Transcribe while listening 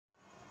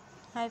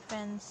Hi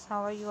friends,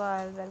 how are you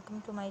all?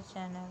 Welcome to my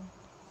channel.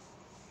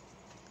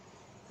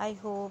 I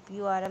hope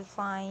you are all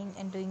fine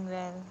and doing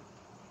well.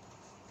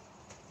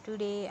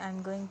 Today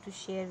I'm going to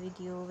share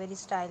with you very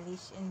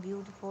stylish and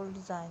beautiful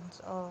designs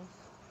of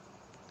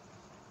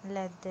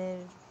leather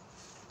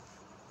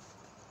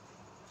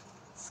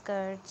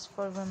skirts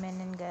for women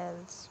and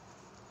girls.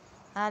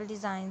 All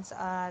designs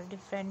are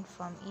different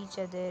from each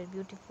other,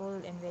 beautiful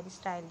and very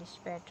stylish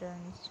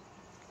patterns,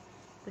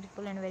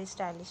 beautiful and very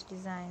stylish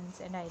designs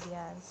and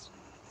ideas.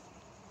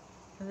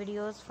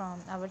 Videos from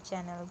our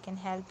channel can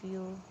help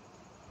you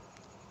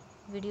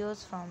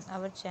Videos from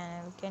our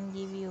channel can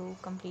give you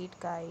complete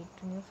guide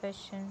to new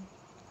fashion.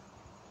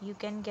 You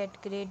can get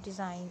great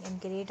design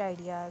and great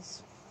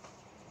ideas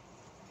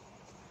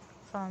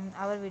from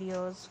our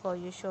videos for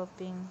your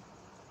shopping.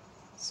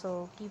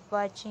 So keep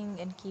watching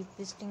and keep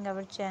visiting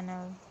our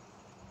channel.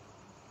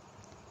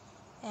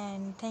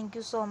 And thank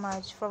you so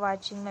much for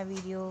watching my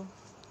video.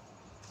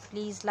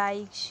 Please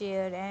like,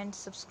 share and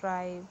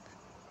subscribe.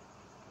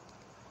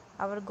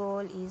 Our goal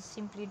is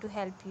simply to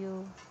help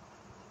you.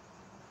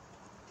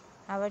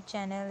 Our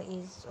channel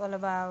is all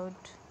about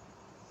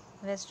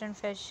Western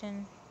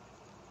fashion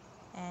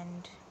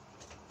and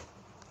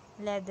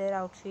leather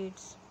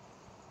outfits.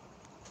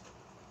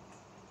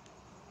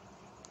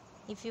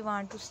 If you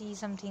want to see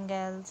something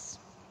else,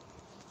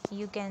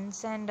 you can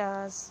send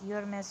us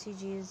your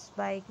messages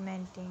by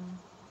commenting.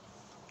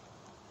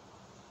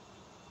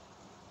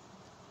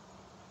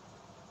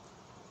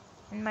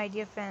 And my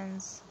dear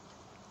friends,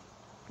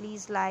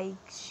 please like,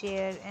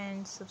 share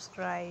and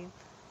subscribe.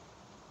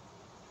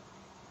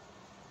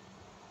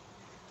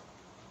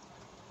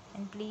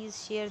 And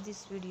please share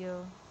this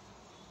video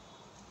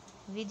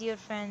with your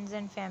friends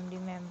and family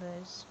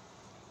members.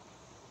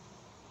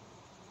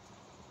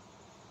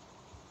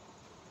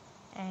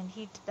 And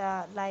hit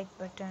the like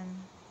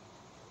button.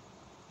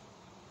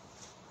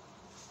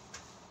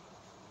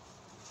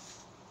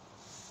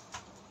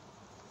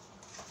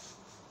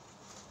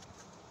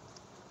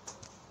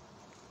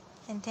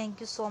 And thank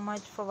you so much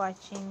for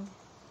watching.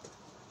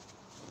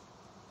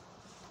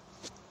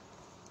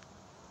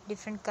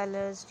 Different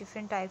colors,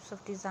 different types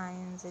of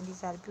designs, and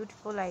these are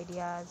beautiful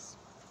ideas.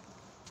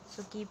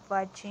 So keep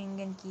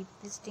watching and keep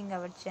visiting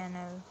our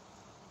channel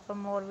for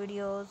more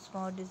videos,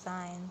 more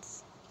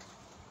designs.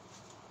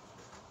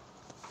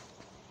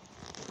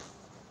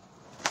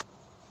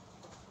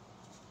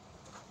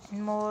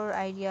 And more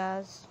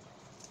ideas.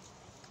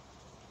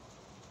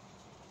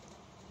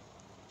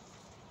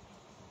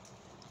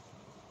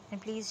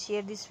 And please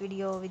share this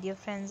video with your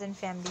friends and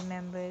family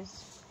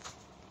members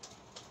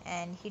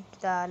and hit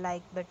the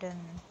like button.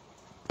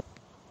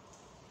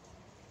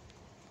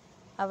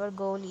 Our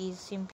goal is simply